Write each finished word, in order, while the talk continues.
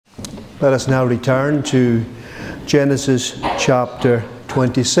Let us now return to Genesis chapter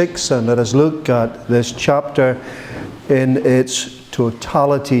 26 and let us look at this chapter in its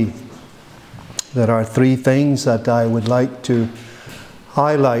totality. There are three things that I would like to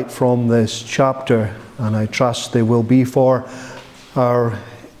highlight from this chapter, and I trust they will be for our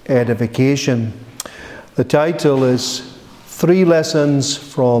edification. The title is Three Lessons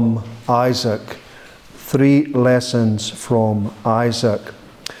from Isaac. 3 lessons from Isaac.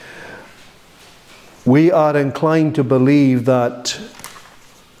 We are inclined to believe that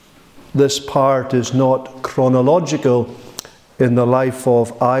this part is not chronological in the life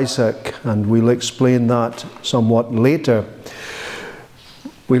of Isaac, and we'll explain that somewhat later.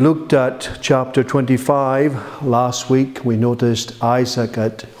 We looked at chapter 25 last week. We noticed Isaac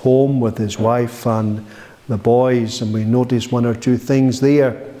at home with his wife and the boys, and we noticed one or two things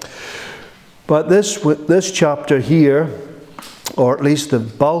there. But this chapter here, or at least the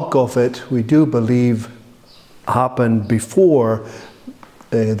bulk of it, we do believe happened before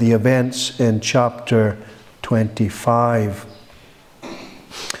the events in chapter 25.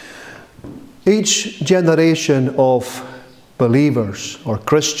 Each generation of believers or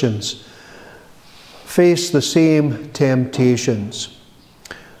Christians face the same temptations.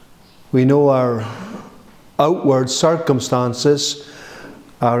 We know our outward circumstances,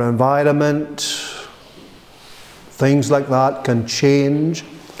 our environment, things like that can change.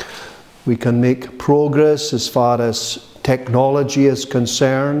 We can make progress as far as technology is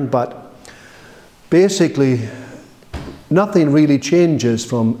concerned, but basically nothing really changes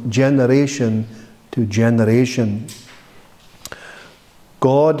from generation to generation.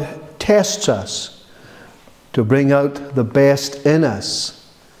 God tests us to bring out the best in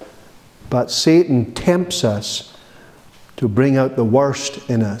us, but Satan tempts us to bring out the worst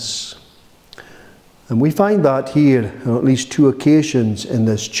in us. And we find that here on at least 2 occasions in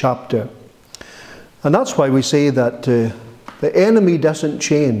this chapter. And that's why we say that the enemy doesn't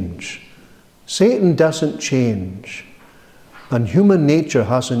change. Satan doesn't change. And human nature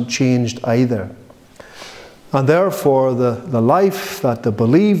hasn't changed either. And therefore the life that the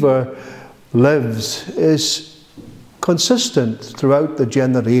believer lives is consistent throughout the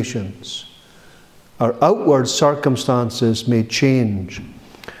generations. Our outward circumstances may change,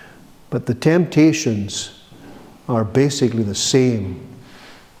 but the temptations are basically the same.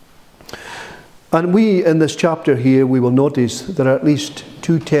 And we, in this chapter here, we will notice there are at least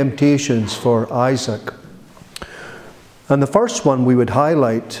 2 temptations for Isaac. And the first one we would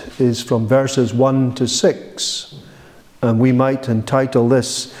highlight is from verses 1 to 6. And we might entitle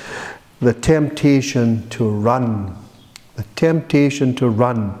this, The Temptation to Run. The temptation to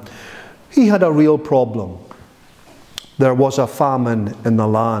run. He had a real problem. There was a famine in the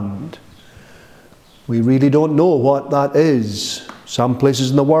land. We really don't know what that is. Some places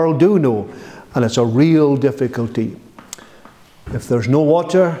in the world do know, and it's a real difficulty. If there's no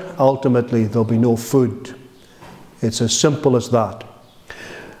water, ultimately there'll be no food. It's as simple as that.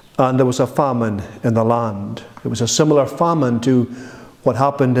 And there was a famine in the land. It was a similar famine to what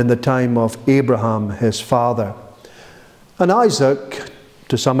happened in the time of Abraham, his father. And Isaac,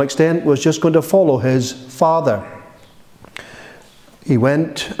 to some extent, was just going to follow his father. He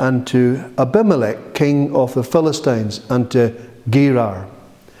went unto Abimelech, king of the Philistines, unto Gerar,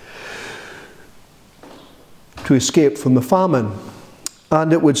 to escape from the famine.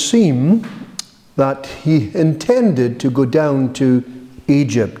 And it would seem that he intended to go down to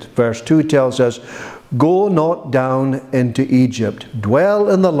Egypt. Verse 2 tells us, Go not down into Egypt, dwell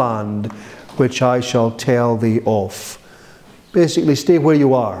in the land which I shall tell thee of. Basically, stay where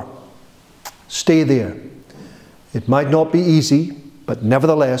you are. Stay there. It might not be easy, but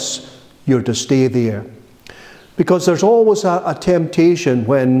nevertheless, you're to stay there. Because there's always a temptation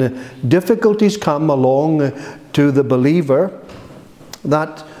when difficulties come along to the believer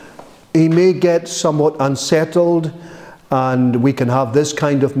that he may get somewhat unsettled, and we can have this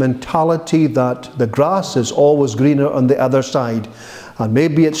kind of mentality that the grass is always greener on the other side, and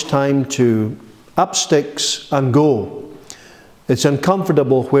maybe it's time to up sticks and go. It's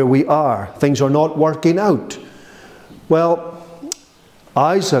uncomfortable where we are. Things are not working out. Well,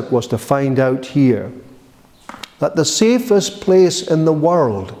 Isaac was to find out here that the safest place in the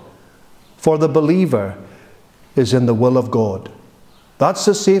world for the believer is in the will of God. That's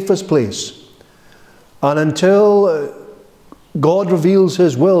the safest place. And until God reveals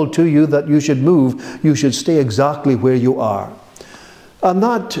His will to you that you should move, you should stay exactly where you are. And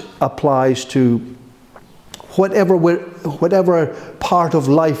that applies to whatever part of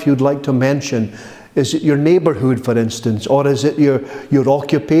life you'd like to mention. Is it your neighborhood, for instance? Or is it your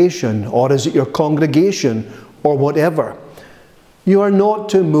occupation? Or is it your congregation? Or whatever? You are not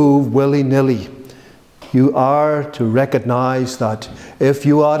to move willy-nilly. You are to recognize that if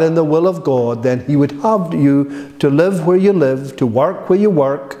you are in the will of God, then He would have you to live where you live, to work where you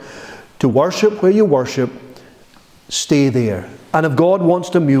work, to worship where you worship. Stay there. And if God wants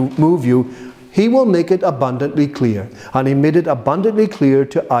to move you, He will make it abundantly clear. And He made it abundantly clear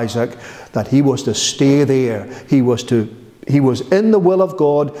to Isaac that he was to stay there. He was in the will of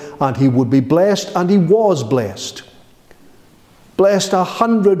God, and he would be blessed, and he was blessed. Blessed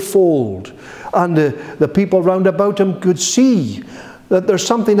 100-fold. And the people round about him could see that there's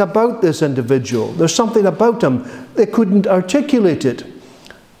something about this individual. There's something about him. They couldn't articulate it.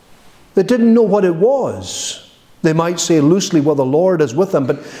 They didn't know what it was. They might say loosely, well, the Lord is with them,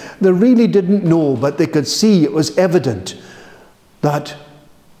 but they really didn't know, but they could see, it was evident that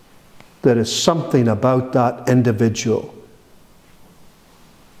there is something about that individual.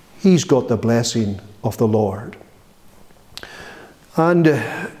 He's got the blessing of the Lord. And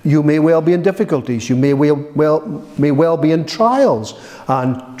you may well be in difficulties. You may well be in trials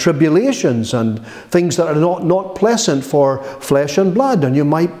and tribulations and things that are not pleasant for flesh and blood. And you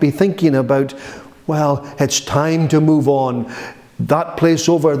might be thinking about, well, it's time to move on. That place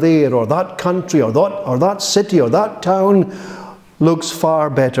over there, or that country, or that city, or that town looks far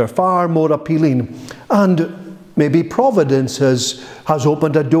better, far more appealing. And maybe providence has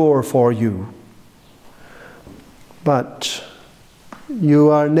opened a door for you. But you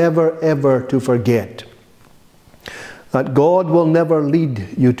are never ever to forget that God will never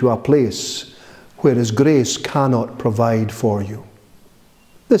lead you to a place where His grace cannot provide for you.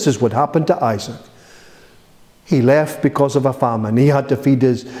 This is what happened to Isaac. He left because of a famine. He had to feed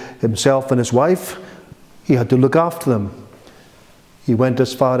himself and his wife. He had to look after them. He went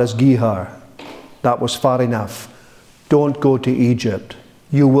as far as Gerar. That was far enough. Don't go to Egypt.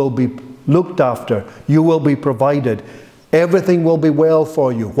 You will be looked after. You will be provided. Everything will be well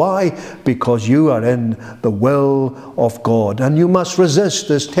for you. Why? Because you are in the will of God. And you must resist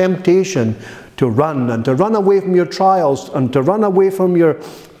this temptation to run, and to run away from your trials, and to run away from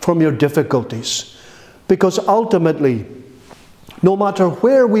your difficulties. Because ultimately, no matter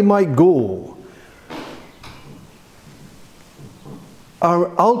where we might go,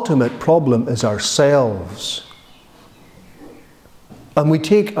 our ultimate problem is ourselves. And we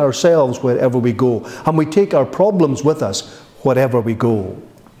take ourselves wherever we go. And we take our problems with us wherever we go.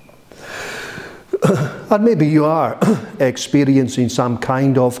 And maybe you are experiencing some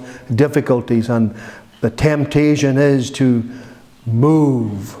kind of difficulties, and the temptation is to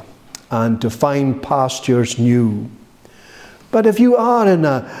move and to find pastures new. But if you are in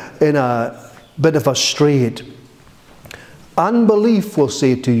a bit of a strait, unbelief will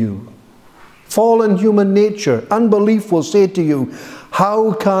say to you, fallen human nature, unbelief will say to you,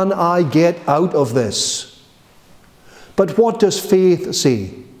 how can I get out of this? But what does faith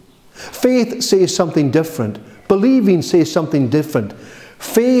say? Faith says something different. Believing says something different.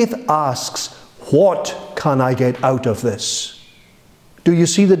 Faith asks, what can I get out of this? Do you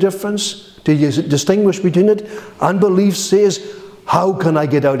see the difference? Do you distinguish between it? Unbelief says, how can I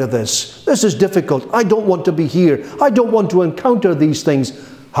get out of this? This is difficult. I don't want to be here. I don't want to encounter these things.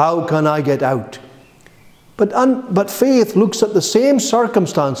 How can I get out? But faith looks at the same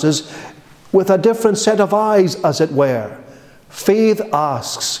circumstances with a different set of eyes, as it were. Faith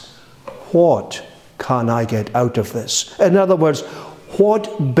asks, what can I get out of this? In other words,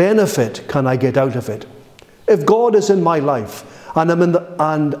 what benefit can I get out of it? If God is in my life, and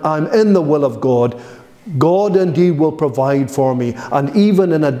I'm in the will of God, God indeed will provide for me. And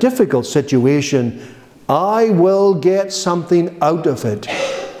even in a difficult situation, I will get something out of it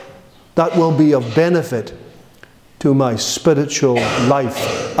that will be of benefit to my spiritual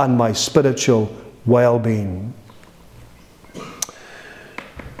life and my spiritual well-being.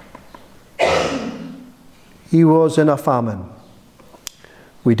 He was in a famine.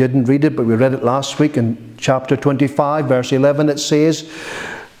 We didn't read it, but we read it last week in chapter 25, verse 11. It says,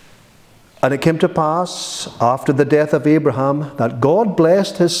 and it came to pass, after the death of Abraham, that God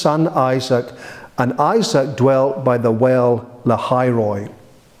blessed his son Isaac, and Isaac dwelt by the well Lahairoi.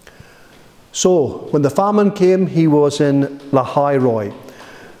 So, when the famine came, he was in Lahairoi.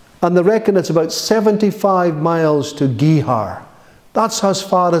 And they reckon it's about 75 miles to Gerar. That's as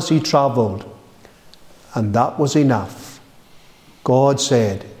far as he travelled. And that was enough. God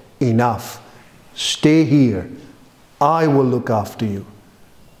said, enough. Stay here. I will look after you.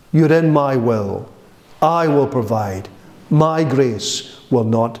 You're in my will. I will provide. My grace will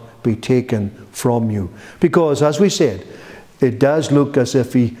not be taken from you. Because, as we said, it does look as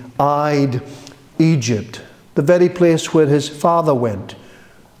if he eyed Egypt, the very place where his father went,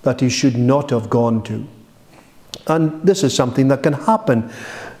 that he should not have gone to. And this is something that can happen.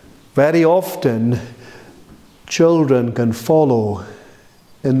 Very often, children can follow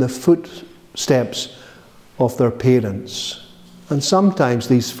in the footsteps of their parents. And sometimes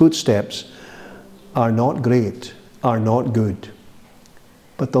these footsteps are not great, are not good.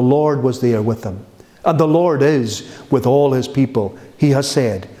 But the Lord was there with them. And the Lord is with all his people. He has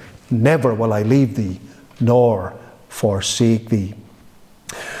said, never will I leave thee, nor forsake thee.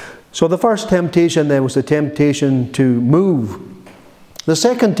 So the first temptation then was the temptation to move. The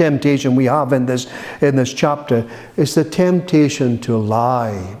second temptation we have in this chapter is the temptation to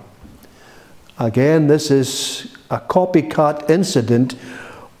lie. Again, this is a copycat incident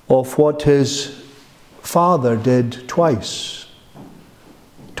of what his father did twice.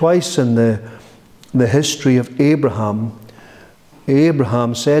 Twice in the history of Abraham,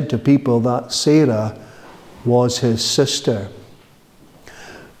 Abraham said to people that Sarah was his sister.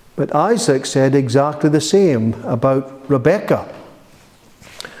 But Isaac said exactly the same about Rebekah.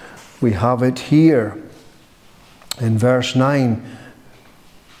 We have it here in verse 9.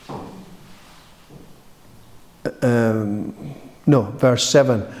 Verse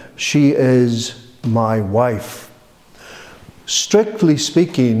 7. She is my wife. Strictly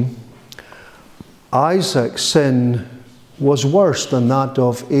speaking, Isaac's sin was worse than that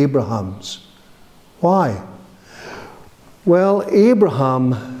of Abraham's. Why? Well,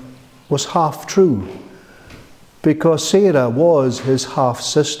 Abraham was half true, because Sarah was his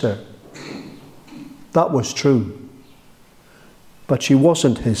half-sister. That was true. But she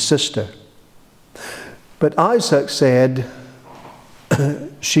wasn't his sister. But Isaac said,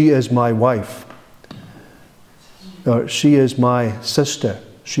 she is my wife. Or she is my sister.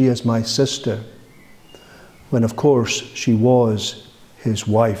 She is my sister. When of course she was his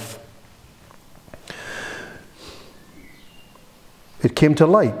wife. It came to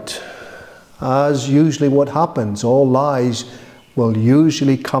light. As usually what happens, all lies will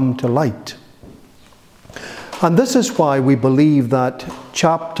usually come to light. And this is why we believe that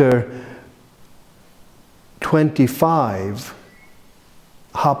chapter 25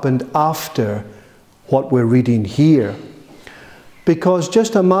 happened after what we're reading here. Because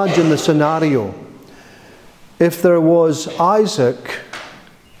just imagine the scenario. If there was Isaac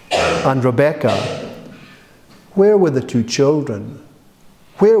and Rebekah, where were the two children?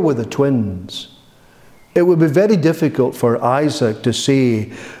 Where were the twins? It would be very difficult for Isaac to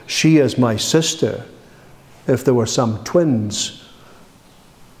say, she is my sister, if there were some twins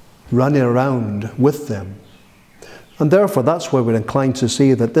running around with them. And therefore, that's why we're inclined to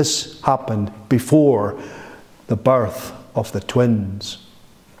say that this happened before the birth of the twins.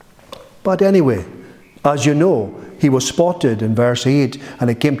 But anyway, as you know, he was spotted in verse 8, and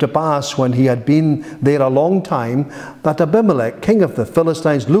it came to pass when he had been there a long time that Abimelech, king of the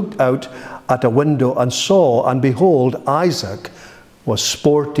Philistines, looked out at a window and saw, and behold, Isaac was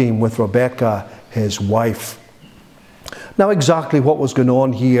sporting with Rebekah, his wife. Now exactly what was going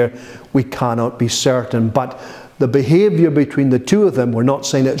on here, we cannot be certain, but the behavior between the two of them, we're not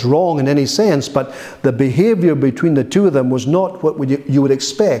saying it's wrong in any sense, but the behavior between the two of them was not what you would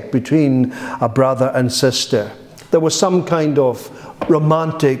expect between a brother and sister. There was some kind of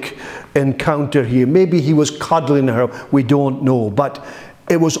romantic encounter here. Maybe he was cuddling her, we don't know. But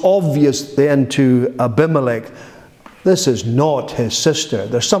it was obvious then to Abimelech, this is not his sister.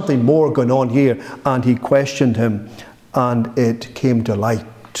 There's something more going on here. And he questioned him, and it came to light.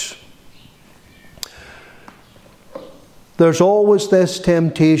 There's always this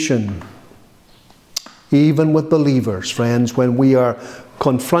temptation, even with believers, friends, when we are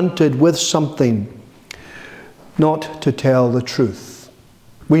confronted with something, not to tell the truth.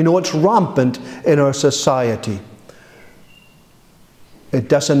 We know it's rampant in our society. It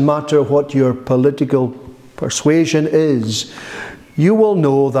doesn't matter what your political persuasion is. You will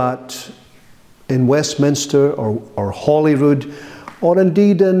know that in Westminster or Holyrood, or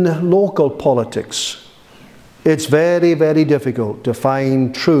indeed in local politics, it's very, very difficult to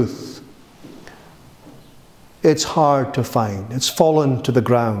find truth. It's hard to find. It's fallen to the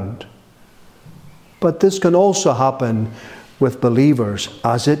ground. But this can also happen with believers,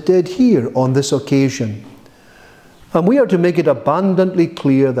 as it did here on this occasion. And we are to make it abundantly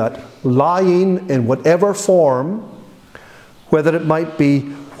clear that lying in whatever form, whether it might be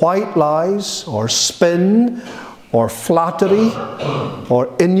white lies or spin or flattery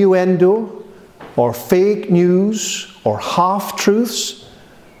or innuendo or fake news or half-truths,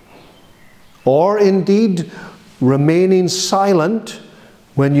 or indeed remaining silent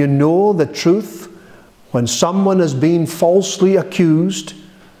when you know the truth, when someone is being falsely accused,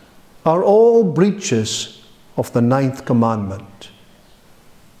 are all breaches of the 9th commandment.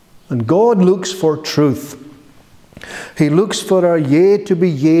 And God looks for truth. He looks for our yea to be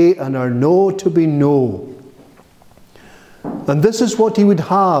yea and our no to be no. And this is what he would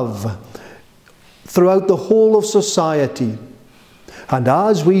have throughout the whole of society. And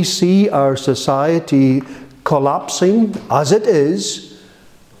as we see our society collapsing, as it is,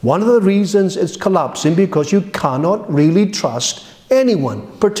 one of the reasons it's collapsing because you cannot really trust anyone,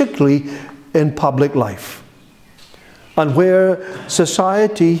 particularly in public life. And where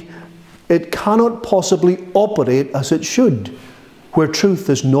society, it cannot possibly operate as it should, where truth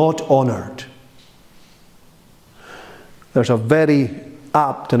is not honoured. There's a very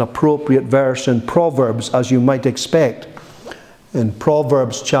apt and appropriate verse in Proverbs, as you might expect. In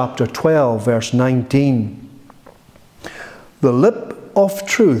Proverbs chapter 12, verse 19. The lip of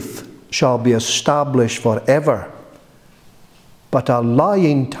truth shall be established forever, but a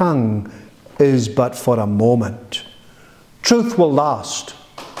lying tongue is but for a moment. Truth will last.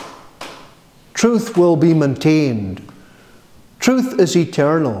 Truth will be maintained. Truth is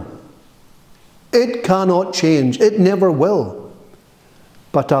eternal. It cannot change. It never will.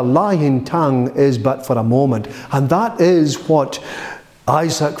 But a lying tongue is but for a moment. And that is what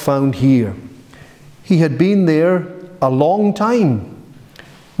Isaac found here. He had been there a long time.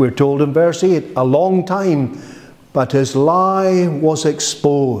 We're told in verse 8, a long time. But his lie was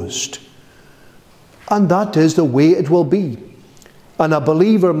exposed. And that is the way it will be. And a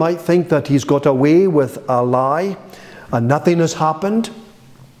believer might think that he's got away with a lie and nothing has happened.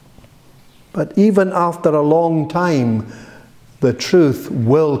 But even after a long time, the truth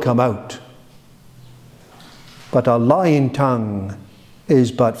will come out. But a lying tongue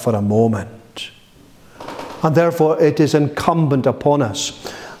is but for a moment. And therefore it is incumbent upon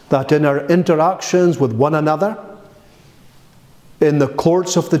us that in our interactions with one another, in the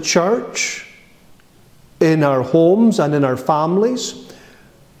courts of the church, in our homes and in our families,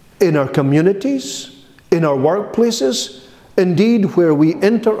 in our communities, in our workplaces, indeed where we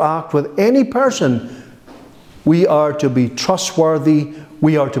interact with any person, we are to be trustworthy,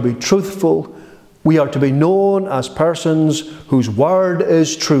 we are to be truthful, we are to be known as persons whose word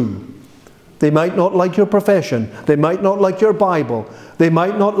is true. They might not like your profession, they might not like your Bible, they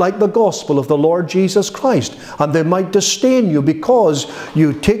might not like the gospel of the Lord Jesus Christ, and they might disdain you because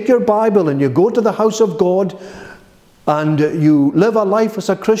you take your Bible and you go to the house of God and you live a life as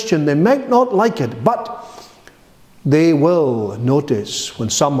a Christian. They might not like it, but they will notice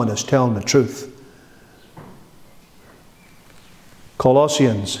when someone is telling the truth.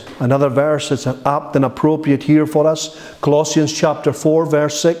 Colossians, another verse that's apt and appropriate here for us. Colossians chapter 4,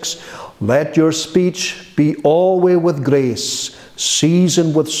 verse 6. Let your speech be always with grace,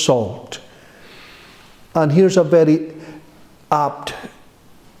 seasoned with salt. And here's a very apt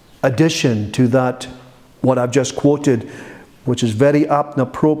addition to that, what I've just quoted, which is very apt and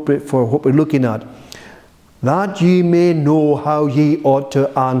appropriate for what we're looking at. That ye may know how ye ought to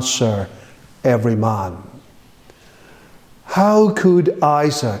answer every man. How could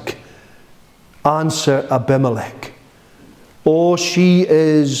Isaac answer Abimelech? Oh, she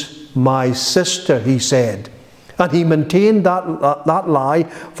is my sister, he said. And he maintained that lie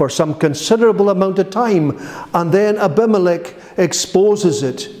for some considerable amount of time. And then Abimelech exposes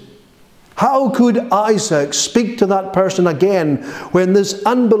it. How could Isaac speak to that person again when this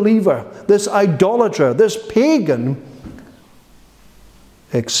unbeliever, this idolater, this pagan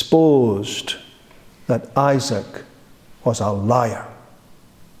exposed that Isaac was a liar?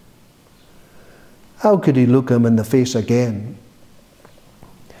 How could he look him in the face again?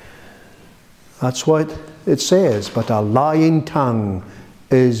 That's what it says, but a lying tongue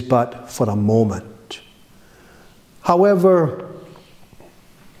is but for a moment. However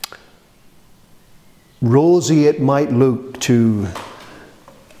rosy it might look to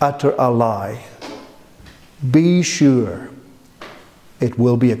utter a lie, be sure it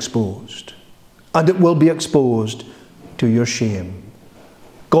will be exposed. And it will be exposed to your shame.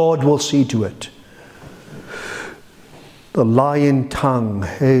 God will see to it. The lying tongue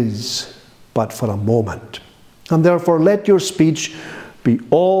is but for a moment. And therefore let your speech be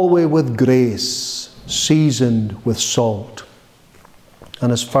always with grace, seasoned with salt.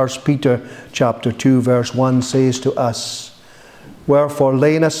 And as 1 Peter chapter 2 verse 1 says to us, wherefore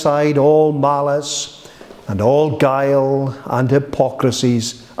laying aside all malice and all guile and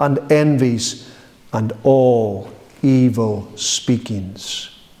hypocrisies and envies and all evil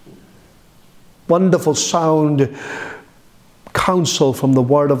speakings. Wonderful sound counsel from the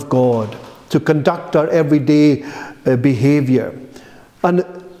Word of God to conduct our everyday behaviour. And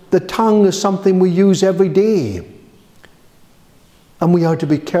the tongue is something we use every day. And we are to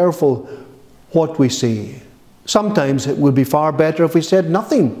be careful what we say. Sometimes it would be far better if we said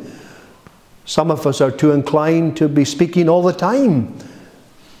nothing. Some of us are too inclined to be speaking all the time.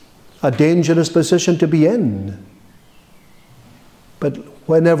 A dangerous position to be in. But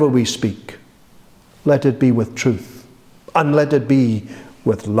whenever we speak, let it be with truth, and let it be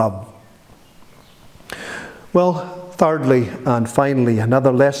with love. Well, thirdly and finally,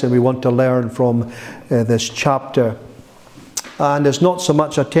 another lesson we want to learn from this chapter. And it's not so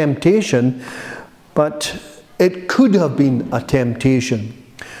much a temptation, but it could have been a temptation.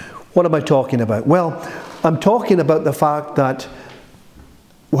 What am I talking about? Well, I'm talking about the fact that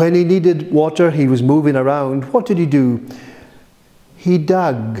when he needed water, he was moving around. What did he do? He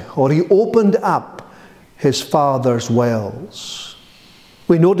dug, or he opened up his father's wells.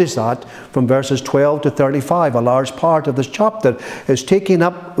 We notice that from verses 12 to 35. A large part of this chapter is taken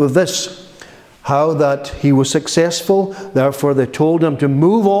up with this. How that he was successful, therefore they told him to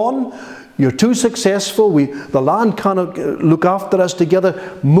move on. You're too successful, the land cannot look after us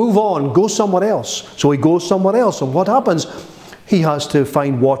together. Move on, go somewhere else. So he goes somewhere else, and what happens? He has to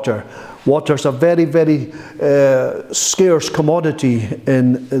find water. Water is a very, very scarce commodity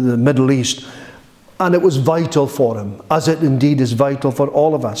in the Middle East. And it was vital for him, as it indeed is vital for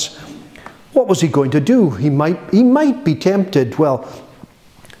all of us. What was he going to do? He might be tempted. Well,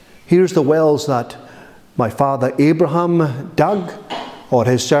 here's the wells that my father Abraham dug, or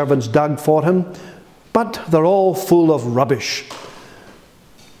his servants dug for him, but they're all full of rubbish.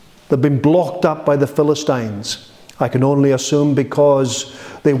 They've been blocked up by the Philistines. I can only assume because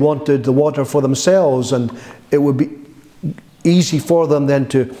they wanted the water for themselves, and it would be easy for them then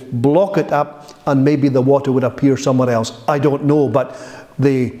to block it up, and maybe the water would appear somewhere else. I don't know, but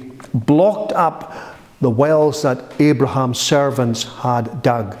they blocked up the wells that Abraham's servants had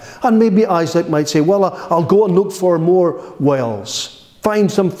dug. And maybe Isaac might say, well, I'll go and look for more wells.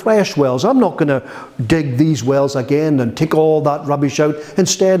 Find some fresh wells. I'm not going to dig these wells again and take all that rubbish out.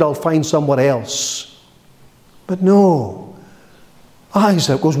 Instead, I'll find somewhere else. But no.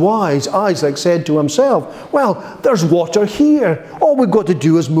 Isaac was wise. Isaac said to himself, well, there's water here. All we've got to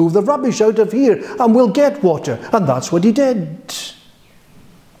do is move the rubbish out of here and we'll get water. And that's what he did.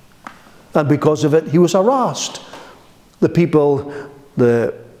 And because of it, he was harassed. The people,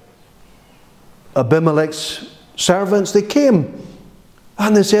 the Abimelech's servants, they came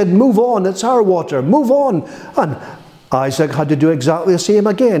and they said, move on, it's our water, move on. And Isaac had to do exactly the same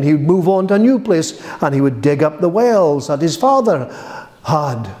again. He would move on to a new place and he would dig up the wells that his father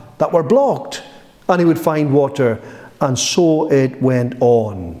had that were blocked. And he would find water, and so it went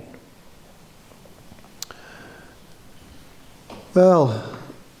on. Well,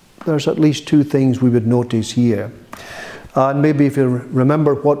 there's at least two things we would notice here. And maybe if you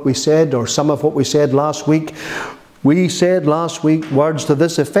remember what we said, or some of what we said last week, we said last week words to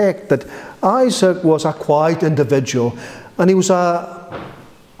this effect, that Isaac was a quiet individual, and he was a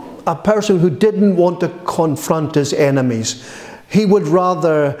person who didn't want to confront his enemies. He would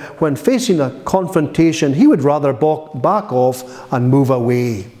rather, when facing a confrontation, he would rather back off and move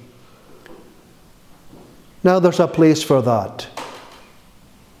away. Now there's a place for that.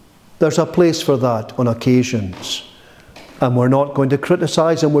 There's a place for that on occasions. And we're not going to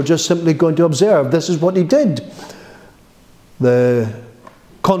criticize him, we're just simply going to observe. This is what he did. The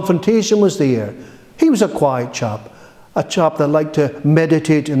confrontation was there. He was a quiet chap. A chap that liked to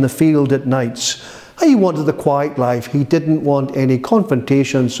meditate in the field at nights. He wanted the quiet life. He didn't want any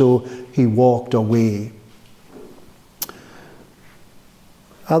confrontation, so he walked away.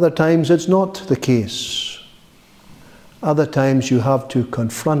 Other times it's not the case. Other times you have to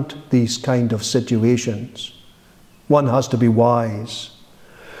confront these kind of situations. One has to be wise.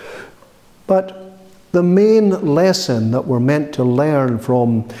 But the main lesson that we're meant to learn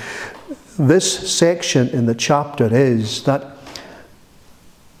from this section in the chapter is that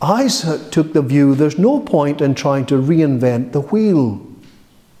Isaac took the view there's no point in trying to reinvent the wheel.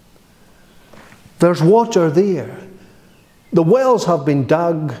 There's water there. The wells have been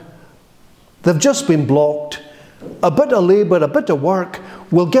dug. They've just been blocked. A bit of labour, a bit of work,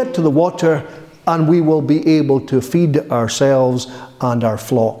 we'll get to the water and we will be able to feed ourselves and our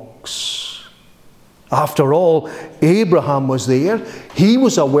flocks. After all, Abraham was there. He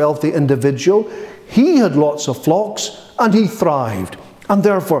was a wealthy individual. He had lots of flocks and he thrived. And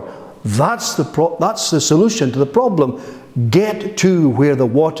therefore, that's the solution to the problem. Get to where the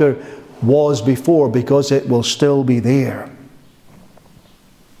water was before, because it will still be there.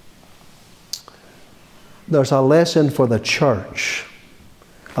 There's a lesson for the church,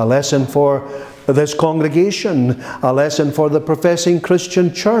 a lesson for this congregation, a lesson for the professing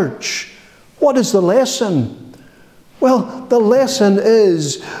Christian church. What is the lesson? Well, the lesson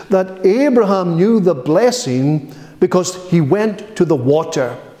is that Abraham knew the blessing because he went to the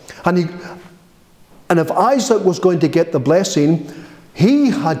water. And And if Isaac was going to get the blessing, he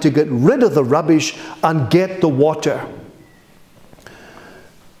had to get rid of the rubbish and get the water.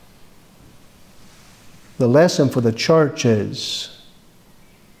 The lesson for the church is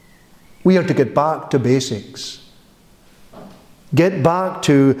we are to get back to basics. Get back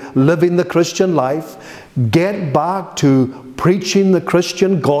to living the Christian life. Get back to preaching the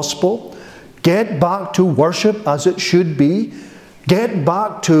Christian gospel. Get back to worship as it should be. Get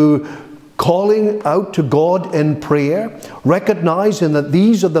back to calling out to God in prayer, recognizing that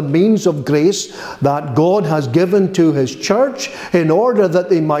these are the means of grace that God has given to His church in order that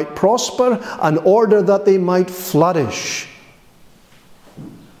they might prosper, in order that they might flourish.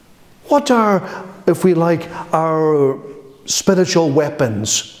 What are, if we like, our spiritual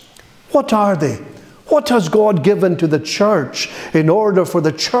weapons? What are they? What has God given to the church in order for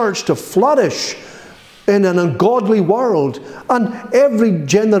the church to flourish in an ungodly world? And every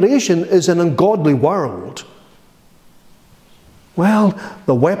generation is an ungodly world. Well,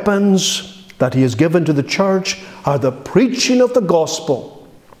 the weapons that He has given to the church are the preaching of the gospel.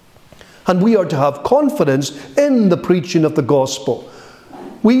 And we are to have confidence in the preaching of the gospel.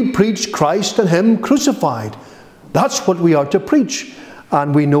 We preach Christ and Him crucified. That's what we are to preach.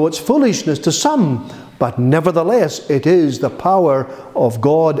 And we know it's foolishness to some, but nevertheless it is the power of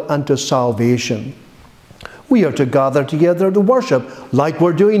God unto salvation. We are to gather together to worship like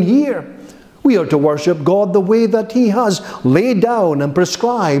we're doing here. We are to worship God the way that He has laid down and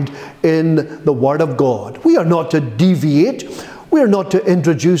prescribed in the Word of God. We are not to deviate. We are not to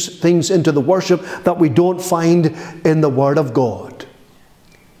introduce things into the worship that we don't find in the Word of God.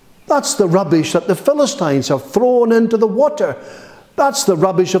 That's the rubbish that the Philistines have thrown into the water. That's the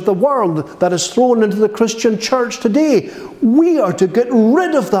rubbish of the world that is thrown into the Christian church today. We are to get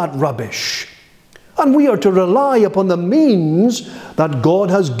rid of that rubbish. And we are to rely upon the means that God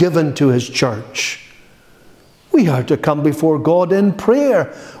has given to His church. We are to come before God in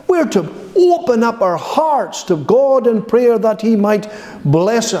prayer. We're to open up our hearts to God in prayer that He might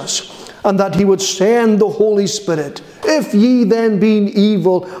bless us and that He would send the Holy Spirit. If ye then, being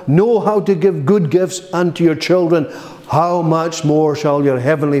evil, know how to give good gifts unto your children, how much more shall your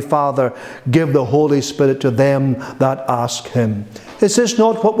heavenly Father give the Holy Spirit to them that ask Him? Is this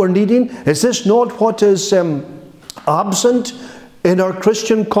not what we're needing? Is this not what is absent in our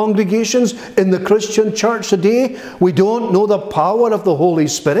Christian congregations, in the Christian church today? We don't know the power of the Holy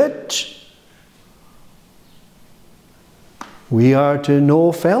Spirit. We are to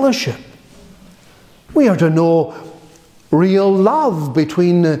know fellowship. We are to know real love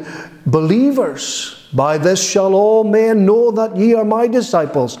between believers. By this shall all men know that ye are my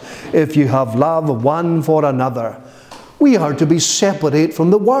disciples, if you have love one for another. We are to be separate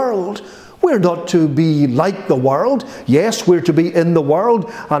from the world. We're not to be like the world. Yes, we're to be in the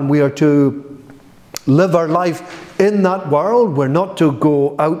world, and we are to live our life in that world. We're not to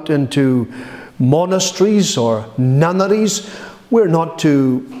go out into monasteries or nunneries. We're not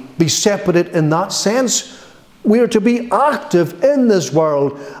to be separate in that sense. We are to be active in this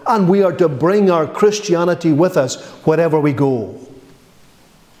world, and we are to bring our Christianity with us wherever we go,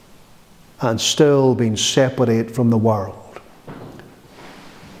 and still being separate from the world.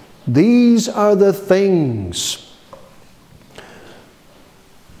 These are the things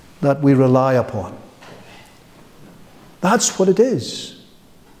that we rely upon. That's what it is.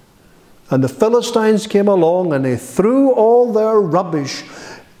 And the Philistines came along and they threw all their rubbish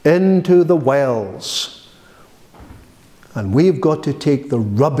into the wells. And we've got to take the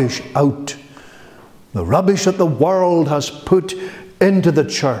rubbish out. The rubbish that the world has put into the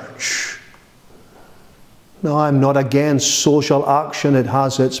church. Now, I'm not against social action. It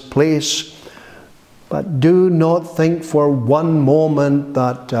has its place. But do not think for one moment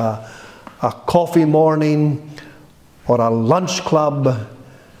that a coffee morning or a lunch club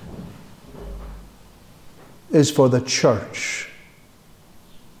is for the church.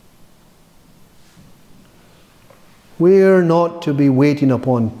 We're not to be waiting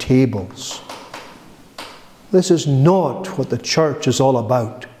upon tables. This is not what the church is all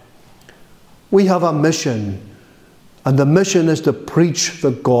about. We have a mission, and the mission is to preach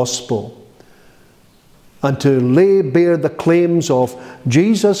the gospel and to lay bare the claims of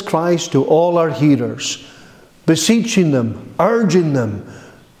Jesus Christ to all our hearers, beseeching them, urging them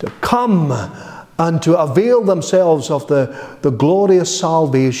to come and to avail themselves of the glorious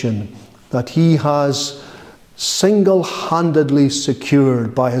salvation that He has single-handedly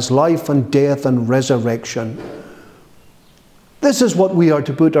secured by His life and death and resurrection. This is what we are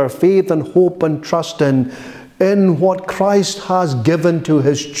to put our faith and hope and trust in what Christ has given to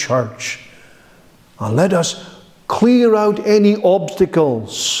His church. And let us clear out any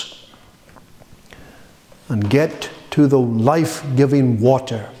obstacles and get to the life-giving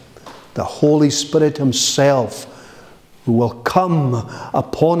water, the Holy Spirit himself, who will come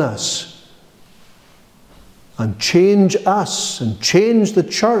upon us and change us and change the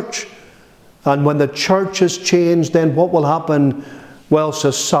church. And when the church is changed, then what will happen? Well,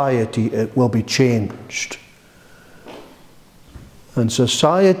 society, it will be changed. And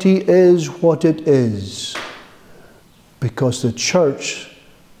society is what it is because the church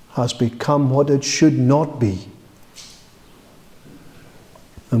has become what it should not be.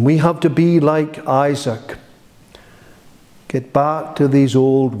 And we have to be like Isaac. Get back to these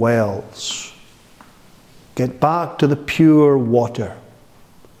old wells. Get back to the pure water.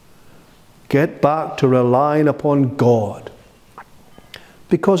 Get back to relying upon God.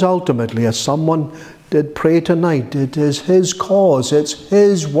 Because ultimately, as someone did pray tonight, it is his cause, it's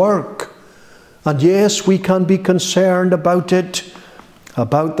his work. And yes, we can be concerned about it,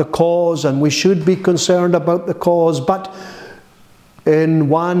 about the cause, and we should be concerned about the cause, but in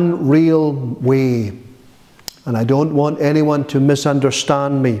one real way. And I don't want anyone to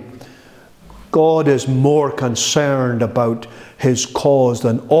misunderstand me. God is more concerned about his cause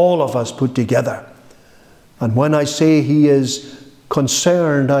than all of us put together. And when I say he is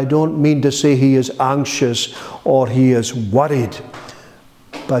concerned, I don't mean to say he is anxious or he is worried,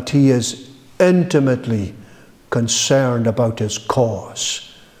 but he is intimately concerned about his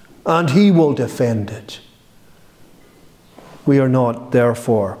cause, and he will defend it. We are not,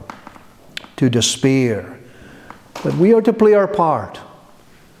 therefore, to despair, but we are to play our part.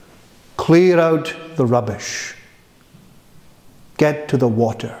 Clear out the rubbish. Get to the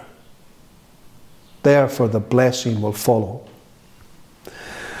water. Therefore, the blessing will follow.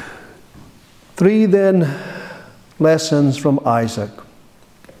 3 then lessons from Isaac.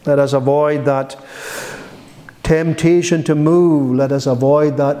 Let us avoid that temptation to move. Let us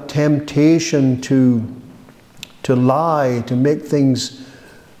avoid that temptation to lie, to make things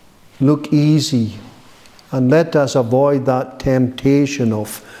look easy. And let us avoid that temptation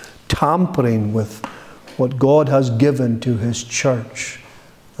of tampering with what God has given to his church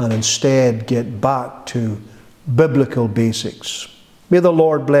and instead get back to biblical basics. May the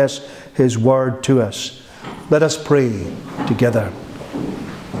Lord bless his word to us. Let us pray together.